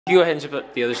You go ahead and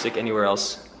put the other stick anywhere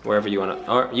else, wherever you want to.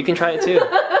 Or you can try it too.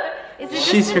 Is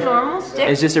it just a normal stick?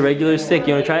 It's just a regular stick.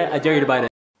 You want to try it? I dare you to bite it.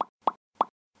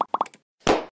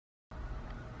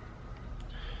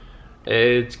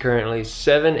 It's currently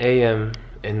 7 a.m.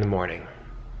 in the morning.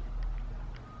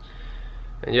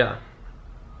 And yeah,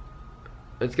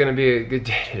 it's gonna be a good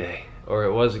day today. Or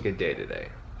it was a good day today.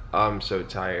 I'm so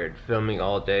tired, filming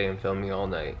all day and filming all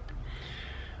night.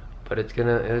 But it's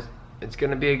gonna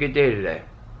be a good day today.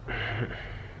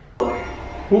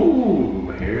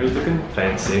 Ooh, hair's looking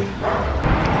fancy.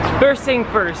 First things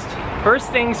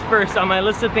first on my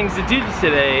list of things to do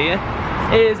today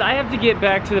is I have to get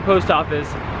back to the post office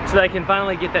so that I can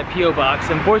finally get that P.O. box.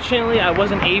 Unfortunately, I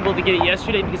wasn't able to get it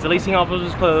yesterday because the leasing office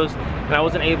was closed and I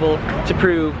wasn't able to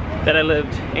prove that I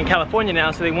lived in California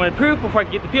now, so they wanted proof before I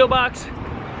could get the P.O. box.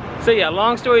 So yeah,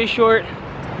 long story short,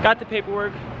 got the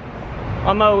paperwork,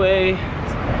 on my way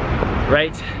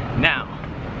right now.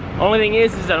 Only thing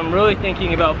is that I'm really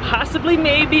thinking about possibly,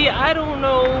 maybe, I don't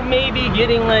know, maybe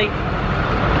getting like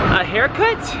a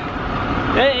haircut.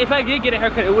 If I did get a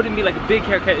haircut, it wouldn't be like a big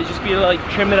haircut. It'd just be like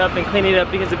trim it up and clean it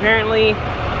up, because apparently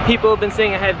people have been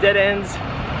saying I have dead ends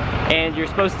and you're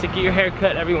supposed to get your hair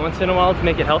cut every once in a while to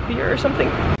make it healthier or something.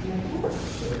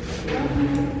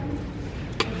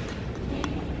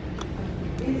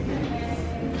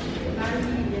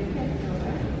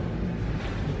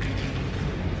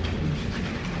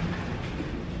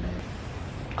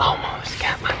 Almost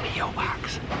got my P.O.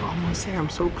 box. Almost there. I'm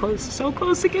so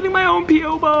close to getting my own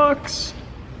P.O. box.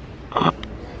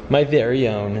 My very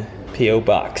own P.O.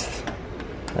 box.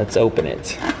 Let's open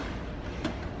it.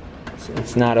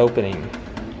 It's not opening.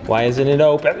 Why isn't it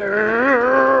open?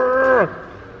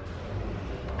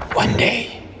 One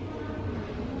day.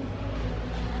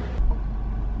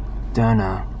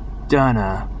 Donna,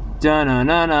 Donna, Donna,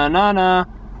 na na na na.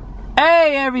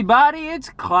 Hey everybody, it's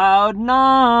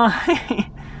Cloud9.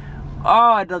 Oh,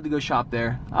 I'd love to go shop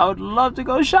there. I would love to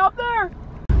go shop there.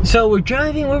 So we're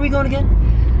driving, where are we going again?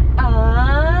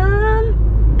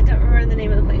 Don't remember the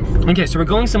name of the place. Okay, so we're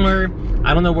going somewhere.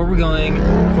 I don't know where we're going.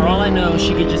 For all I know,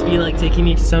 she could just be like taking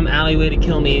me to some alleyway to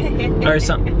kill me or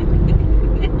something.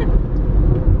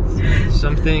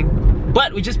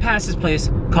 But we just passed this place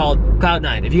called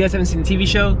Cloud9. If you guys haven't seen the TV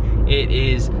show, it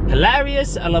is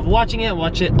hilarious. I love watching it,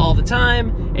 watch it all the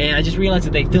time. And I just realized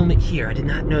that they filmed it here. I did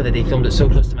not know that they filmed it so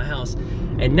close to my house.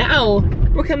 And now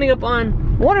we're coming up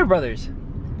on Warner Brothers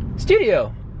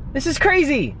studio. This is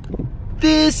crazy.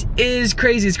 This is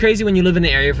crazy. It's crazy when you live in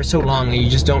the area for so long and you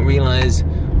just don't realize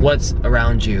what's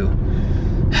around you.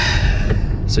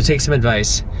 So take some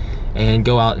advice and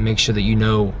go out and make sure that you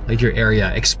know like your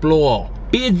area. Explore.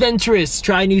 Be adventurous,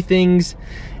 try new things,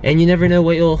 and you never know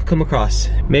what you'll come across.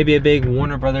 Maybe a big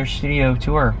Warner Brothers studio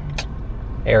tour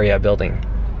area building.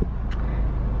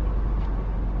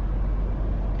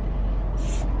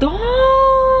 Stop!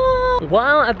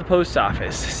 While at the post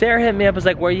office, Sarah hit me up, was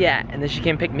like, where you at? And then she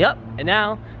came pick me up, and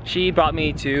now she brought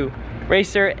me to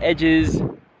Racer Edge's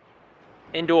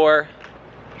indoor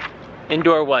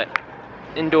what?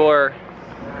 Indoor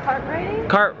Kart riding?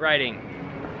 Kart riding.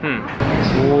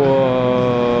 Whoa.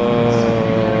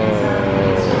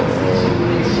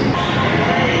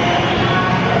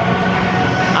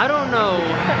 I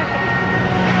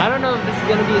don't know if this is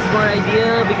gonna be a smart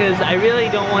idea, because I really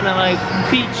don't want to like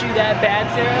beat you that bad,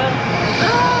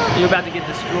 Sarah. You're about to get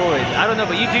destroyed. I don't know,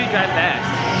 but you do drive fast.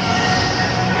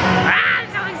 Ah, I'm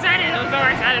so excited! I'm so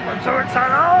excited! I'm so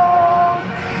excited! Oh!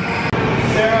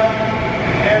 Sarah,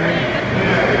 Eric.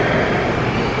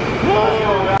 Whoa.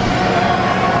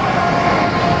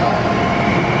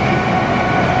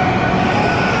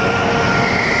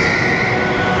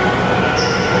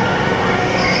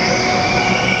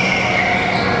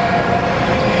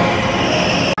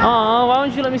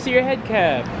 Let me see your head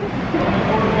cap.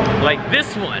 Like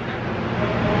this one.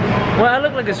 Well, I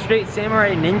look like a straight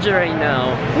samurai ninja right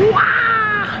now.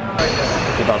 Wow!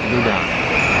 It's about to go down.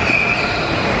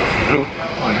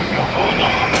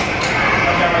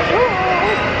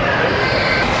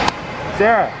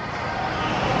 Sarah.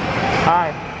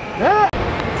 Hi.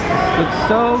 It's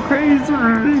so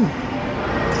crazy.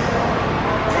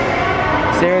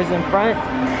 Sarah's in front.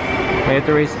 We have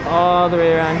to race all the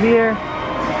way around here.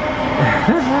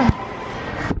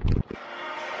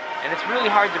 And it's really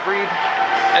hard to breathe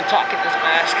and talk in this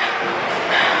mask.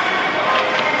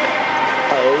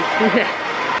 Oh yeah.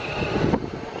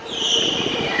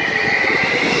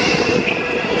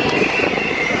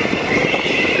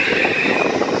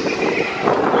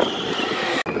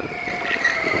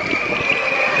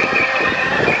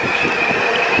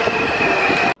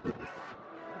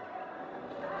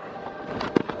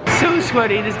 So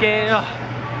sweaty this game. Oh.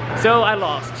 So I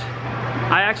lost.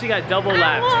 I actually got double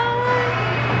lapped.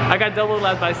 I got double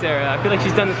lapped by Sarah. I feel like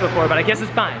she's done this before, but I guess it's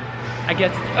fine. I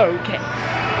guess it's okay.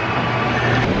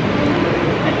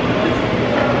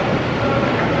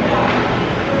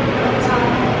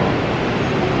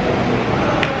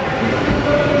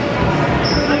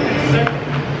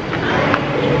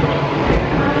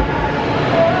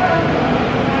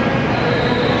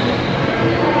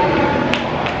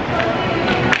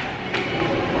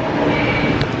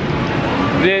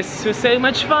 This was so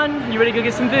much fun. You ready to go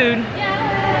get some food?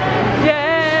 Yeah.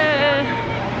 Yeah.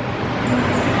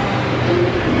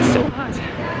 So hot.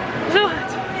 So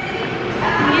hot.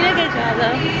 You did a good job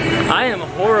though. I am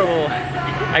horrible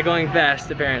at going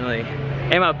fast apparently.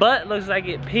 And my butt looks like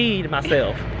it peed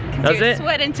myself. Does You're it?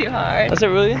 sweating too hard. Does it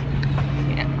really?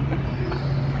 Yeah.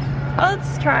 Oh,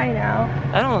 let's try now.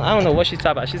 I don't know what she's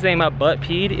talking about. She's saying my butt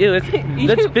peed. Ew,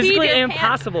 that's physically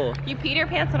impossible. You peed your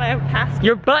pants when I passed.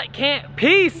 Your butt can't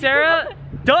pee, Sarah.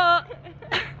 Duh. I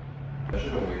should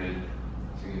have waited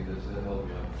to get this to help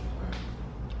me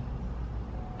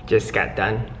out. Just got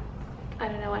done. I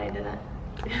don't know why I did that.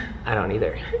 I don't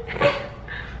either.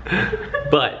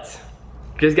 But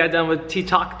just got done with Tea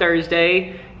Talk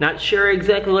Thursday. Not sure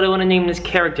exactly what I want to name this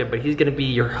character, but he's gonna be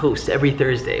your host every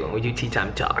Thursday when we do Tea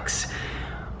Time Talks.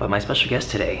 But my special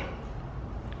guest today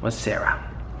was Sarah.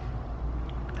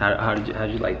 How did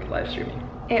you like live streaming?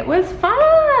 It was fun.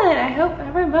 I hope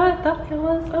everybody thought it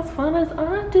was as fun as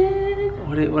I did.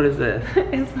 What is this?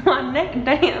 It's my neck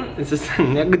dance. Is this a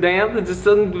neck dance? Is this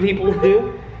something people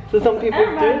do? Is this something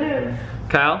people do?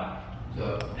 Kyle,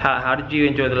 So, how did you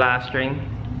enjoy the live stream?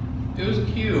 it was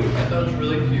cute. I thought it was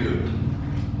really cute.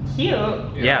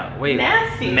 Cute. Yeah, wait.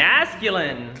 Nasty.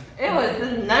 Masculine. It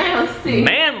was nasty.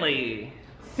 Manly.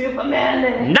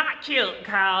 Superman. Not cute,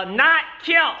 Kyle. Not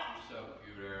cute. So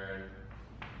cute,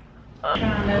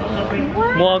 Aaron.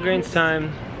 Walgreens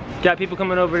time. Got people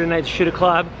coming over tonight to shoot a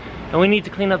club, and we need to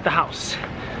clean up the house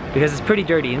because it's pretty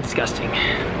dirty and disgusting.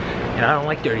 And I don't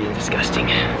like dirty and disgusting.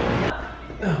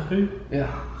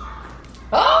 Yeah.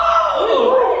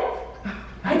 Oh!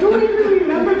 I don't even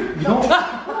remember. No.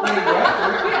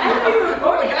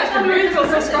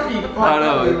 I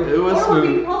know, it was We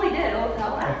smooth. probably did. Oh,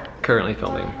 tell her. Currently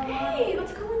filming. Hey,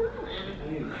 what's going on?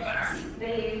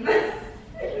 Babe.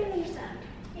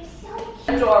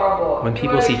 Adorable. When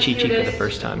people see Chi Chi for the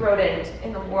first time. Rodent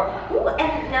in the world. Ooh,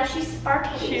 and now she's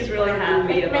sparkling. She's really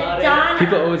happy about it. Madonna.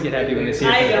 People always get happy when they see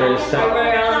her for the first time.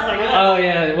 Everywhere else is like, Oh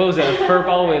yeah, what was that? A fur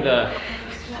ball with a...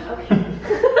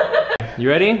 You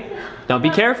ready? Now be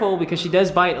careful because she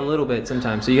does bite a little bit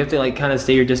sometimes, so you have to like kind of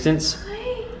stay your distance.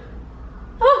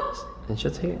 Oh, And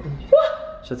she'll take it.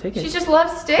 what? She'll take it. She just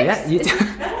loves sticks?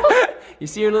 Yeah, you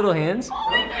see her little hands?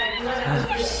 I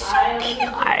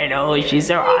know, she's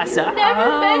so awesome. I've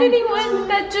never met anyone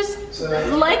that just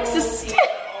likes a stick.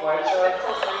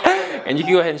 And you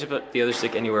can go ahead and put the other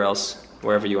stick anywhere else,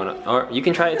 wherever you want to. Or you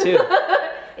can try it too.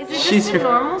 Is it just a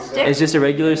normal stick? It's just a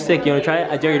regular stick. You want to try it?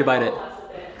 I dare you to bite it.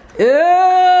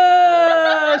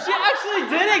 Yeah! She actually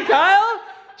did it, Kyle!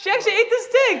 She actually ate the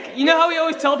stick! You know how we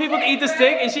always tell people to eat the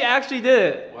stick? And she actually did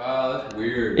it. Wow, that's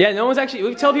weird. Yeah, no one's actually,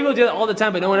 we tell people to do that all the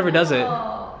time, but no one ever does it.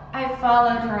 Oh, I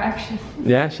follow directions.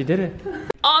 Yeah, she did it.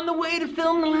 On the way to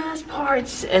film the last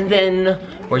parts, and then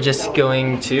we're just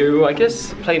going to, I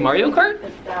guess, play Mario Kart?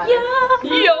 Yeah.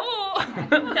 Yo!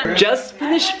 Just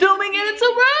finished filming and it's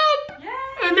a wrap!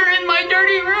 And they're in my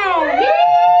dirty room!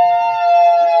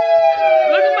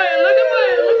 Look at my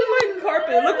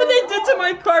carpet! Look what they did to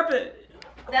my carpet!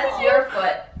 That's your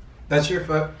foot. That's your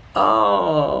foot.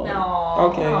 Oh.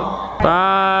 No. Okay.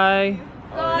 Bye.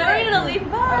 No, you're gonna leave.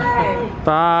 Bye.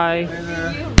 Bye. You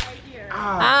right here.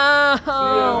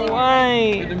 Oh,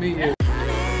 why? Good to meet you.